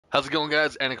How's it going,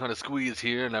 guys? Anaconda Squeeze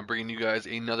here, and I'm bringing you guys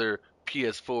another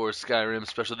PS4 Skyrim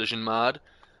Special Edition mod.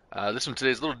 This one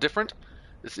today is a little different.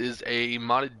 This is a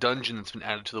modded dungeon that's been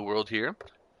added to the world here.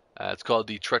 It's called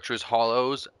the Treacherous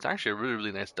Hollows. It's actually a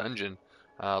really nice dungeon.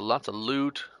 Lots of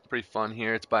loot, pretty fun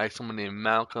here. It's by someone named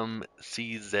Malcolm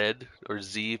CZ, or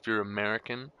Z if you're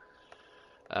American.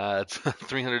 It's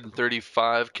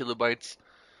 335 kilobytes.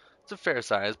 It's a fair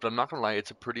size, but I'm not gonna lie,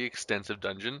 it's a pretty extensive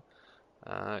dungeon.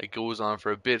 It goes on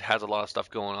for a bit, has a lot of stuff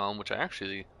going on, which I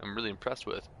actually am really impressed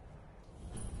with.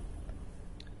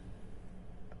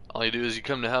 All you do is you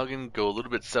come to Helgen, go a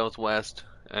little bit southwest,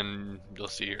 and you'll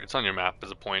see here. It's on your map as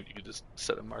a point. You can just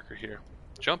set a marker here.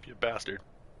 Jump, you bastard.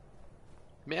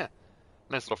 Yeah,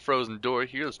 nice little frozen door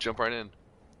here. Let's jump right in.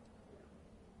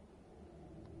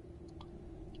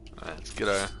 Alright, let's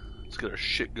get our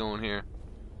shit going here.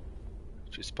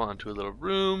 Let's spawn to a little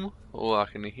room. We'll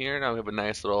walk into here. Now we have a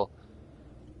nice little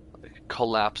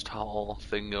collapsed hall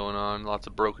thing going on. Lots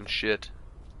of broken shit.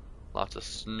 Lots of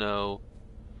snow.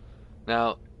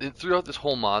 Now, throughout this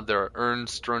whole mod, there are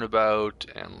urns strewn about,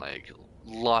 and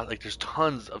there's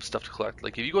tons of stuff to collect.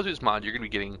 Like if you go through this mod, you're gonna be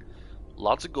getting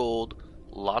lots of gold,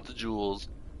 lots of jewels,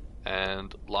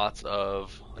 and lots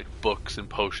of books and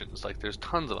potions. Like there's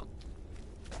tons of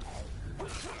them.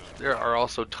 There are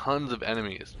also tons of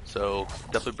enemies, so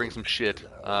definitely bring some shit. If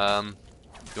you want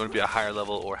to be a higher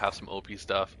level or have some OP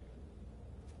stuff.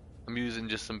 I'm using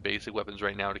just some basic weapons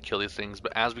right now to kill these things,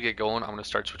 but as we get going, I'm going to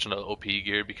start switching to OP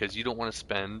gear because you don't want to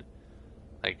spend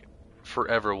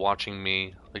forever watching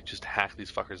me just hack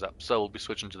these fuckers up. So we'll be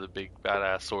switching to the big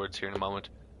badass swords here in a moment.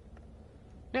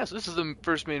 Yeah, so this is the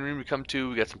first main room we come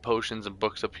to. We got some potions and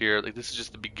books up here. This is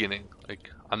just the beginning.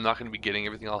 I'm not going to be getting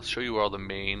everything. I'll show you where all the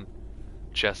main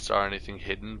chests are, anything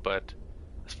hidden, but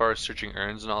as far as searching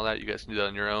urns and all that, you guys can do that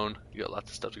on your own. You got lots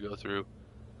of stuff to go through.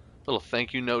 Little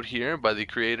thank you note here by the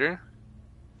creator.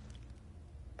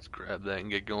 Let's grab that and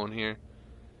get going here.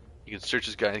 You can search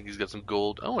this guy. I think he's got some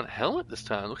gold. Oh, and a helmet this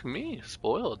time. Look at me,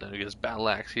 spoiled. Now he gets battle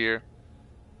axe here.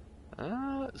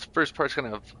 This first part's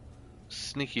kind of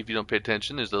sneaky if you don't pay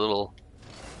attention. There's a little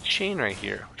chain right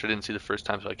here, which I didn't see the first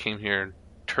time, so I came here and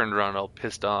turned around all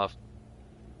pissed off.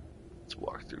 Let's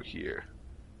walk through here.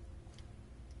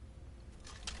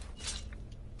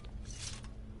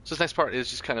 So this next part is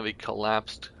just kind of a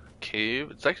collapsed cave.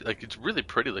 It's actually it's really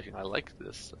pretty looking. I like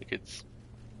this. It's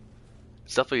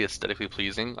definitely aesthetically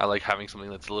pleasing. I like having something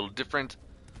that's a little different,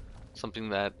 something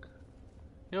that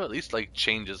at least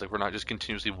changes. We're not just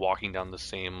continuously walking down the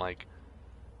same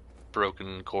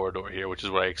broken corridor here, which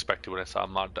is what I expected when I saw a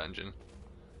mod dungeon.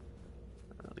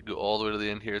 They go all the way to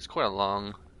the end here. It's quite a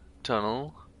long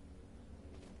tunnel.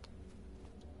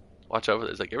 Watch out for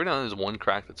this. Every now and then there's one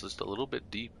crack that's just a little bit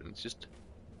deep, and it's just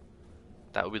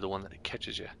that would be the one that it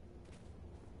catches you.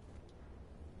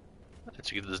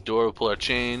 Let's get to this door. We'll pull our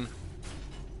chain.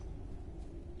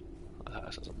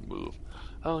 This doesn't move.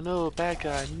 Oh no, bad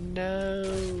guy! No!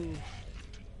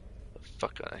 Get the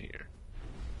fuck out of here!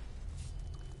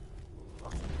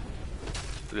 Look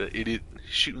at that idiot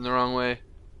shooting the wrong way.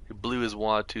 He blew his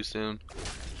wad too soon.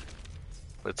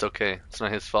 But it's okay. It's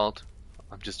not his fault.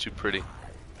 I'm just too pretty.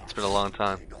 It's been a long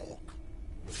time. Get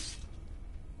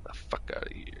the fuck out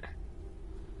of here.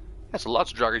 Yeah, so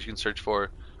lots of joggers you can search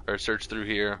for, or search through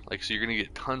here. So you're gonna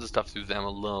get tons of stuff through them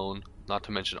alone. Not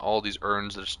to mention all these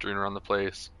urns that are strewn around the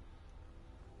place.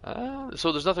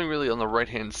 So there's nothing really on the right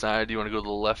hand side. You want to go to the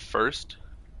left first.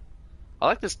 I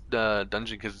like this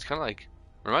dungeon because it's kind of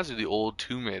reminds me of the old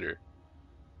Tomb Raider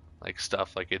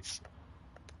stuff. It's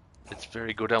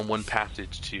very go down one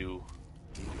passage to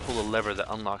pull a lever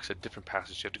that unlocks a different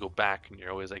passage. You have to go back, and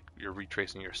you're always you're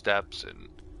retracing your steps. And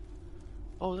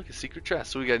oh, look, a secret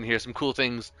chest. So we got in here some cool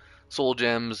things: soul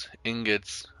gems,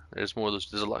 ingots. There's more of those.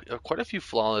 There's quite a few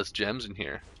flawless gems in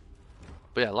here.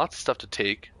 But yeah, lots of stuff to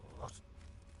take.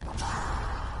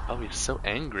 Oh, he's so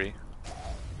angry.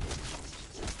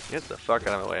 Get the fuck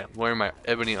out of my way. I'm wearing my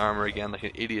ebony armor again like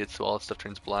an idiot, so all that stuff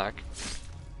turns black.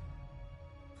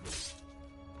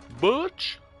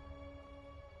 Butch!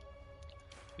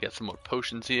 We got some more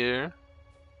potions here.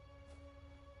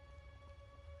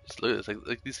 Just look at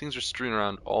this. These things are strewn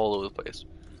around all over the place.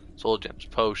 Soul gems,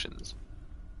 potions.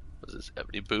 What's this?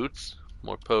 Ebony boots.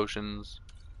 More potions.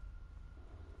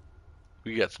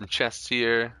 We got some chests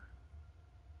here.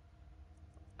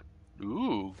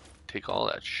 Ooh, take all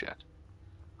that shit.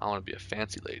 I want to be a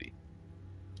fancy lady.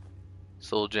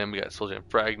 Soul gem. We got soul gem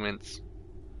fragments.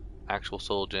 Actual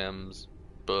soul gems.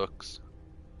 Books.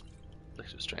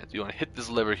 Elixir strength. You want to hit this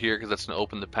lever here because that's going to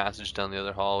open the passage down the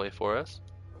other hallway for us.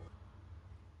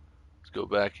 Let's go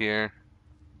back here.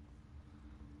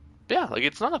 But yeah,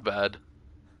 it's not a bad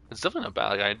It's definitely not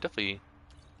bad. Like, I definitely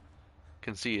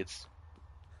can see it's...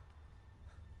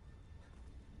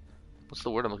 What's the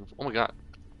word I'm looking for? Oh my god.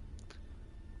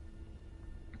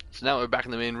 So now we're back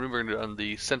in the main room. We're going to go on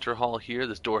the center hall here.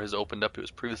 This door has opened up. It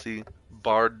was previously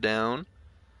barred down.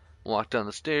 Walk down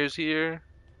the stairs here.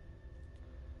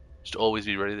 Just always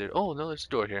be ready there. Oh, no, there's a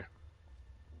door here.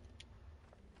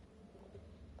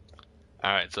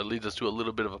 Alright, so it leads us to a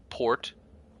little bit of a port.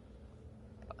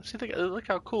 See, look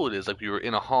how cool it is. Like, we were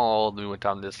in a hall, then we went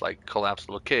down this, like, collapsed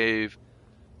little cave.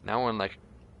 Now we're in, like,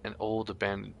 an old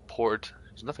abandoned port.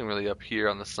 There's nothing really up here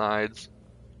on the sides.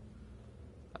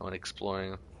 I went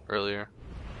exploring earlier.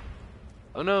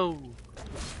 Oh no!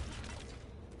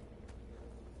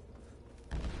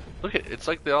 Look at it's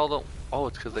like they all don't. Oh,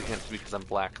 it's because they can't see me because I'm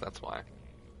black. That's why.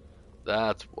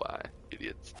 That's why,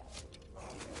 idiots.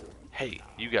 Hey,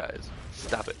 you guys,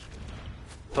 stop it!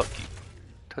 Fuck you!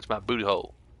 Touch my booty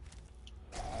hole.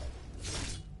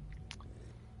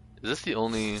 Is this the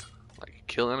only like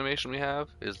kill animation we have?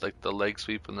 Is like the leg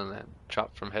sweep and then that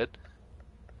chop from head?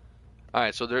 All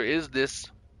right, so there is this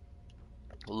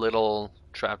little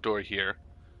trapdoor here.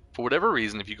 For whatever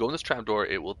reason, if you go in this trapdoor,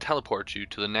 it will teleport you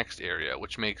to the next area,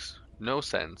 which makes no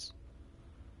sense.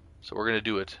 So we're gonna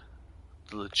do it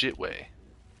the legit way.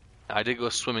 Now, I did go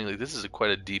swimming. Like, this is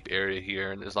quite a deep area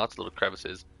here, and there's lots of little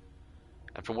crevices.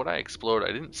 And from what I explored,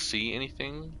 I didn't see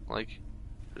anything. Like,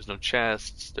 there's no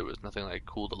chests. There was nothing like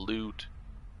cool to loot.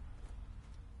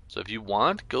 So if you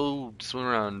want, go swim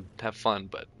around, have fun.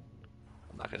 But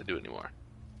I'm not gonna do it anymore.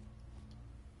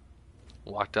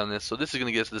 Walk down this. So this is going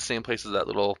to get us to the same place as that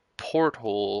little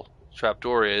porthole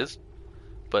trapdoor is,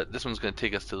 but this one's going to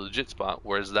take us to the legit spot,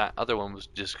 whereas that other one was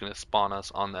just going to spawn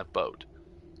us on that boat.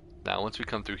 Now once we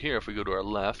come through here, if we go to our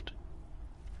left,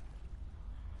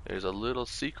 there's a little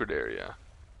secret area,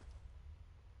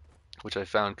 which I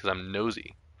found because I'm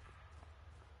nosy.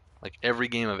 Like every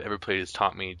game I've ever played has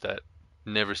taught me that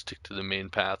never stick to the main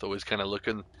path, always kind of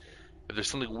looking, if there's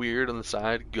something weird on the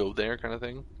side, go there kind of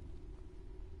thing.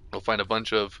 We'll find a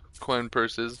bunch of coin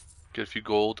purses, get a few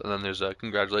gold, and then there's a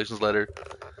congratulations letter,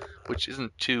 which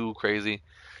isn't too crazy.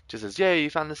 Just says, yay, you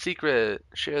found the secret.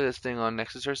 Share this thing on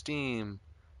Nexus or Steam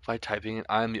by typing in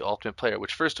I'm the ultimate player,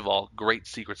 which first of all, great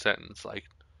secret sentence. Like,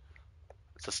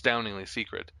 it's astoundingly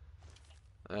secret.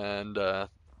 And,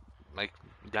 like,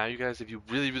 now you guys, if you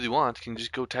really, really want, can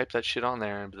just go type that shit on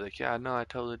there and be like, yeah, no, I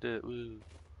totally did it. Woo.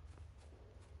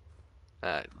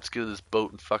 Alright, let's get to this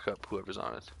boat and fuck up whoever's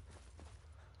on it.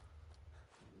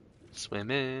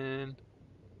 Swimming.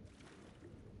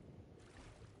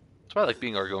 That's why I like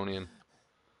being Argonian.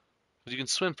 Because you can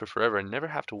swim for forever and never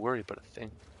have to worry about a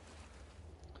thing.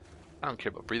 I don't care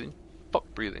about breathing.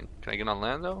 Fuck breathing. Can I get on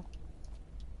land though?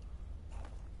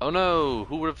 Oh no!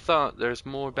 Who would have thought there's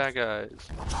more bad guys?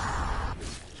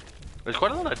 There's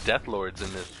quite a lot of death lords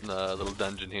in this little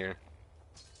dungeon here.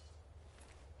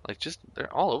 Like just,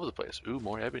 they're all over the place. Ooh,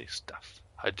 more ebony stuff.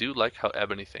 I do like how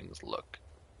ebony things look.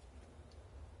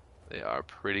 They are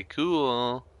pretty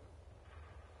cool.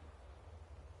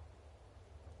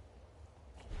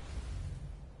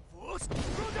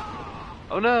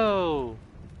 Oh no!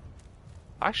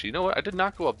 Actually, you know what? I did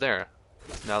not go up there.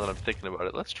 Now that I'm thinking about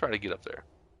it, let's try to get up there.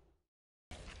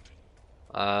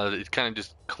 It kind of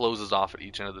just closes off at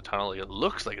each end of the tunnel. It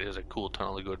looks like there's a cool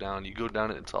tunnel to go down. You go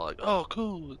down it, it's all like, oh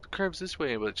cool, it curves this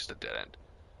way, but it's just a dead end.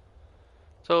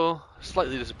 So,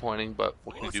 slightly disappointing, but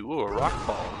what can you do? Ooh, a rock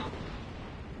fall.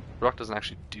 The rock doesn't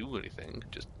actually do anything,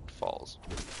 it just falls.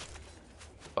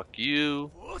 Fuck you.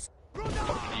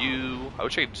 Fuck you. I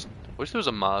wish there was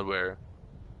a mod where,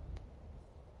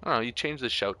 I don't know, you change the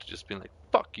shout to just being like,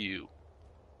 fuck you.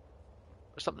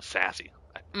 Or something sassy.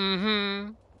 Like,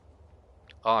 mm-hmm.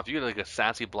 Oh, if you get like a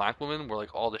sassy black woman where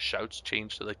like all the shouts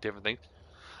change to like different things.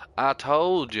 I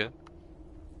told you.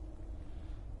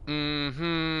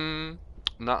 Mm-hmm.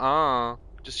 Nuh-uh.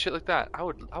 Just shit like that. I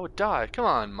would die. Come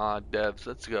on, mod devs,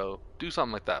 let's go. Do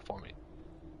something like that for me.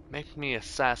 Make me a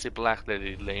sassy black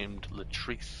lady named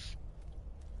Latrice.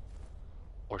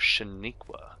 Or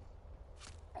Shaniqua.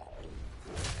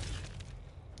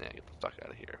 Yeah, get the fuck out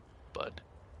of here, bud.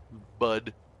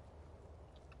 Bud.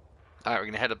 Alright, we're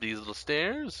gonna head up these little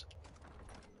stairs.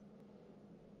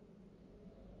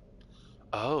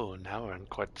 Oh, now we're in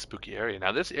quite the spooky area.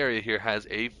 Now this area here has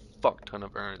a fuck ton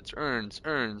of urns. Urns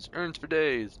for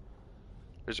days.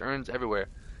 There's urns everywhere.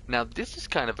 Now this is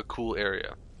kind of a cool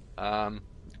area.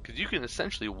 Because you can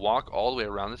essentially walk all the way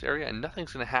around this area and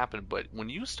nothing's going to happen. But when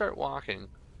you start walking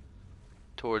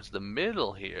towards the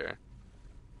middle here,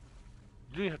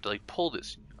 you have to like pull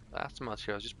this. Last time I was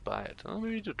here, I was just buy it. Oh,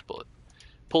 maybe you do have to pull it.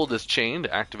 Pull this chain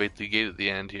to activate the gate at the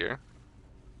end here.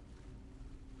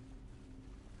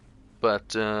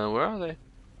 But where are they?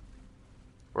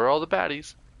 Where are all the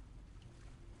baddies?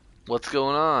 What's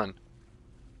going on?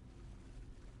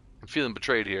 I'm feeling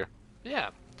betrayed here. Yeah.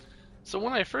 So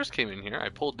when I first came in here, I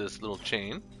pulled this little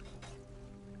chain,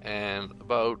 and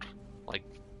about like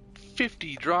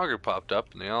 50 Draugr popped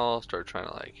up, and they all started trying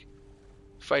to like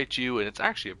fight you, and it's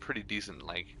actually a pretty decent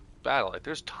like battle. Like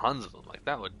there's tons of them. Like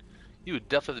you would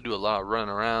definitely have to do a lot of running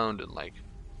around and like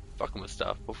fucking with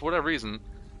stuff. But for whatever reason,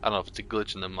 I don't know if it's a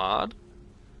glitch in the mod,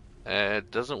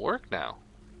 it doesn't work now.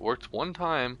 It worked one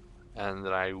time, and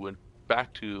then I went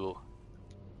back to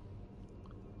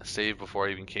a save before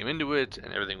I even came into it,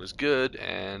 and everything was good,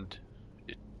 and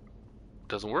it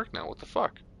doesn't work now. What the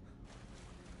fuck?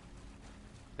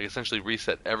 I essentially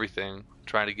reset everything,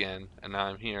 tried again, and now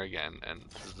I'm here again, and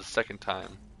this is the second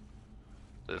time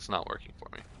that it's not working for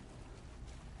me.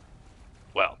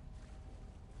 Well,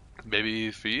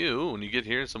 maybe for you, when you get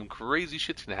here, some crazy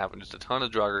shit's gonna happen. Just a ton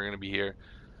of Draugr are gonna be here.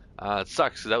 It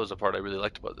sucks, because that was the part I really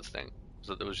liked about this thing.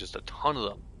 So there was just a ton of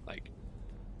them. Like,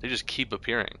 they just keep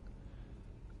appearing.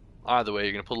 Either way,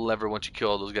 you're gonna pull the lever once you kill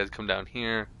all those guys, come down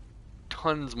here.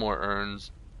 Tons more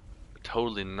urns.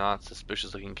 Totally not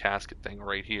suspicious looking casket thing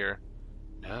right here.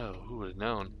 No, who would have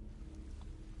known?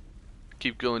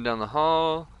 Keep going down the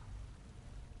hall.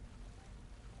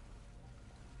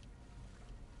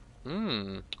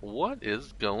 What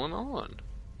is going on?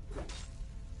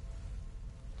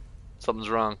 Something's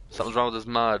wrong. Something's wrong with this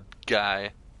mod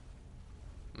guy.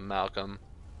 Malcolm.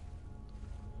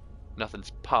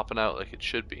 Nothing's popping out like it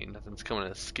should be. Nothing's coming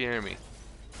to scare me.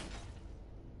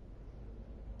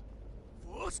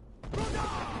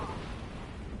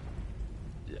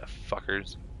 Yeah,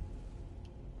 fuckers.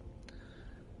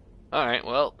 Alright,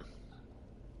 well.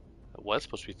 It was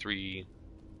supposed to be 3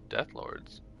 Death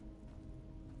Lords.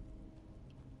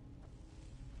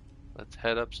 Let's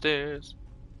head upstairs.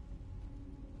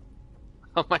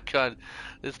 Oh my god,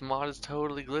 this mod is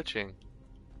totally glitching.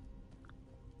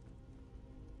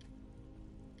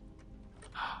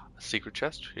 A secret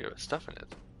chest here with stuff in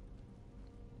it.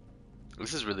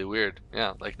 This is really weird.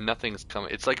 Yeah, like nothing's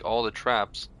coming. It's like all the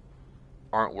traps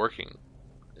aren't working.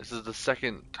 This is the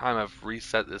second time I've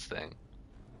reset this thing.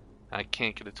 I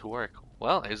can't get it to work.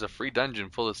 Well, here's a free dungeon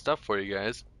full of stuff for you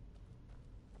guys.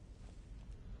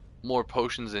 More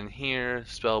potions in here,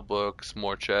 spell books,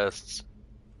 more chests.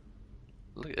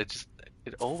 Look,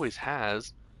 it always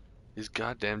has these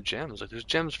goddamn gems. Like there's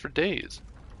gems for days.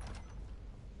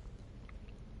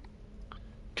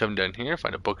 Come down here,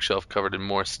 find a bookshelf covered in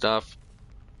more stuff.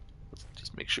 Let's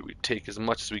just make sure we take as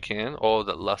much as we can. Oh,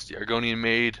 that lusty Argonian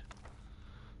maid.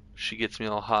 She gets me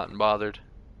all hot and bothered.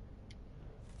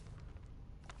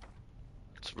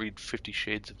 Let's read 50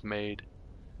 Shades of Maid.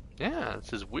 Yeah,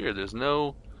 this is weird. There's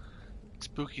no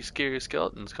spooky, scary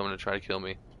skeletons coming to try to kill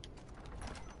me.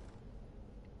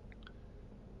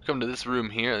 Come to this room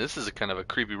here. This is a kind of a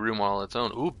creepy room all on its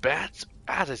own. Ooh, bats!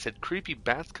 As I said, creepy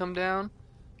bats come down.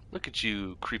 Look at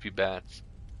you, creepy bats.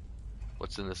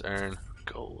 What's in this urn?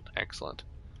 Gold. Excellent.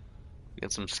 We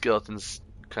got some skeletons.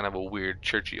 Kind of a weird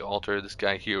churchy altar. This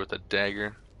guy here with a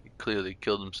dagger. He clearly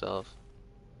killed himself.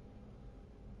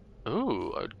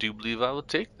 Ooh, I do believe I will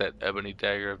take that ebony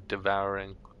dagger of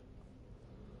devouring.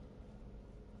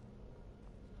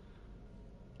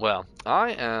 Well,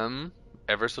 I am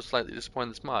ever so slightly disappointed in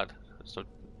this mod. So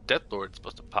Death Lord's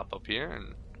supposed to pop up here,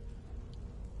 and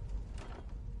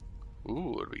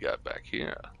ooh, what do we got back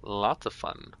here? Lots of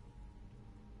fun.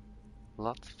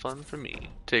 Lots of fun for me.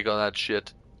 Take all that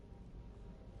shit.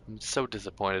 I'm so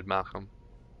disappointed, Malcolm.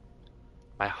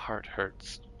 My heart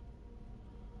hurts.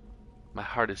 My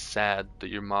heart is sad that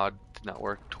your mod did not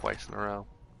work twice in a row.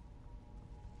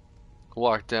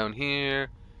 Walk down here.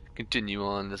 Continue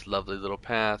on this lovely little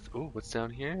path. Ooh, what's down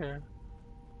here?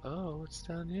 Oh, what's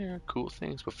down here? Cool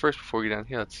things. But first, before we get down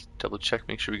here, let's double check,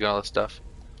 make sure we got all the stuff.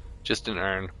 Just an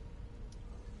urn.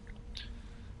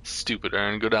 Stupid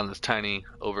urn. Go down this tiny,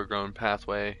 overgrown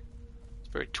pathway. It's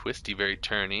very twisty, very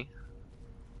turny.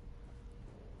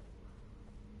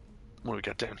 What do we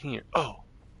got down here? Oh!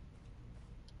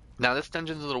 Now this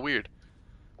dungeon's a little weird.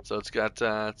 So it's got,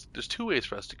 there's 2 ways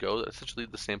for us to go that essentially lead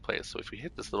to the same place. So if we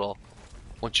hit this little,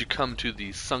 once you come to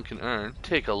the sunken urn,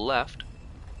 take a left,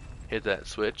 hit that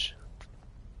switch,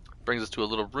 brings us to a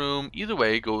little room. Either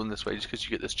way, go in this way just because you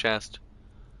get this chest.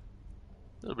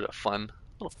 A little bit of fun,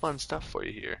 little fun stuff for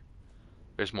you here.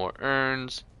 There's more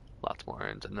urns, lots more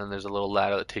urns, and then there's a little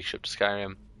ladder that takes you up to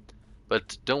Skyrim.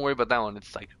 But don't worry about that one,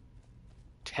 it's like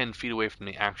 10 feet away from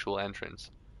the actual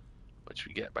entrance, which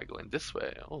we get by going this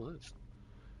way. Oh, this.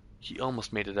 He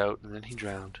almost made it out, and then he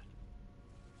drowned.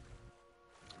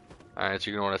 Alright, so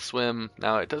you're going to want to swim.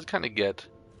 Now, it does kind of get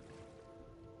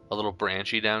a little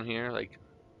branchy down here, like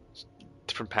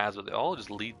different paths, but they all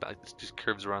just lead back. This just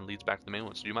curves around, leads back to the main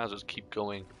one. So you might as well just keep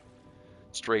going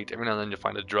straight. Every now and then you'll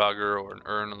find a draugr or an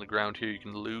urn on the ground here you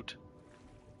can loot.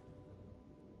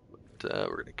 But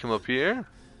we're gonna come up here,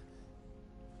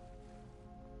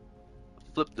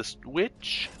 flip the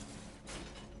switch.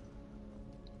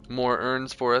 More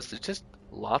urns for us. It's just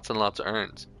lots and lots of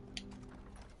urns.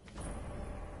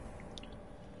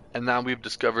 And now we've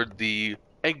discovered the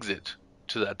exit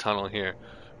to that tunnel here,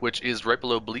 which is right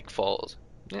below Bleak Falls.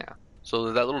 Yeah.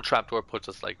 So that little trapdoor puts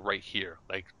us like right here.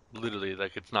 Like literally,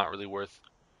 like it's not really worth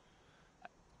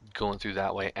going through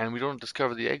that way. And we don't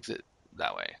discover the exit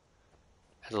that way.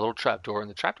 It has a little trapdoor, and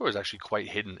the trapdoor is actually quite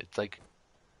hidden. It's like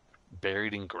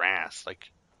buried in grass.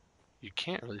 Like you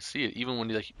can't really see it. Even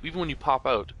when you pop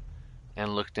out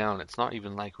and look down, it's not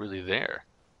even like really there.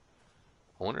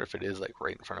 I wonder if it is like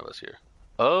right in front of us here.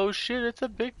 Oh shit, it's a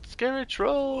big scary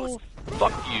troll!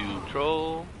 Fuck you,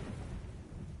 troll!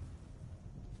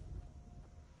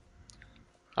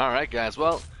 Alright guys,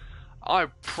 well, I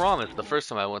promised the first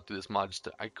time I went through this mod,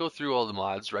 I go through all the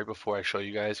mods right before I show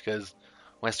you guys, because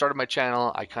when I started my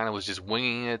channel, I kind of was just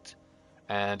winging it,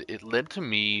 and it led to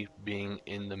me being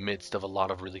in the midst of a lot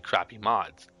of really crappy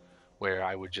mods, where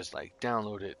I would just like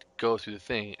download it, go through the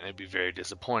thing, and it'd be very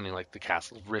disappointing, like the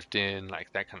Castle of Riften,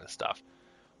 like that kind of stuff.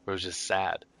 Where it was just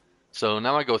sad. So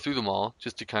now I go through them all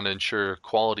just to kind of ensure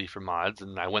quality for mods,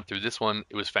 and I went through this one.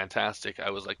 It was fantastic.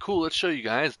 I was like, cool, let's show you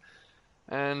guys.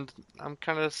 And I'm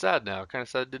kind of sad now. Kind of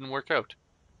sad it didn't work out.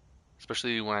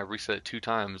 Especially when I reset it 2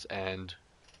 times and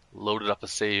loaded up a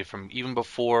save from even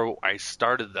before I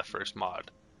started the first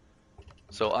mod.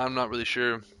 So I'm not really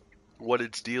sure what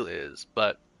its deal is,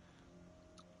 but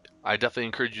I definitely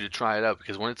encourage you to try it out,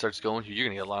 because when it starts going here, you're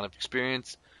going to get a lot of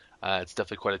experience. It's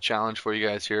definitely quite a challenge for you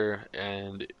guys here,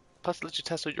 and plus it lets you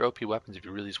test out your OP weapons if you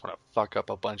really just want to fuck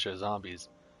up a bunch of zombies.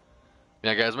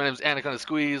 Yeah guys, my name is Anaconda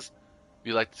Squeeze. If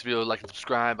you like this video, like and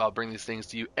subscribe. I'll bring these things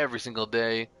to you every single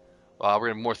day. We're going to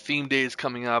have more theme days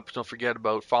coming up. Don't forget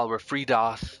about follower free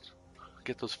DOS.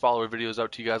 Get those follower videos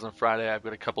out to you guys on Friday. I've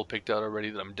got a couple picked out already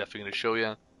that I'm definitely going to show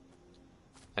you.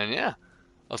 And yeah,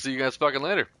 I'll see you guys fucking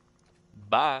later.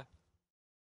 Bye.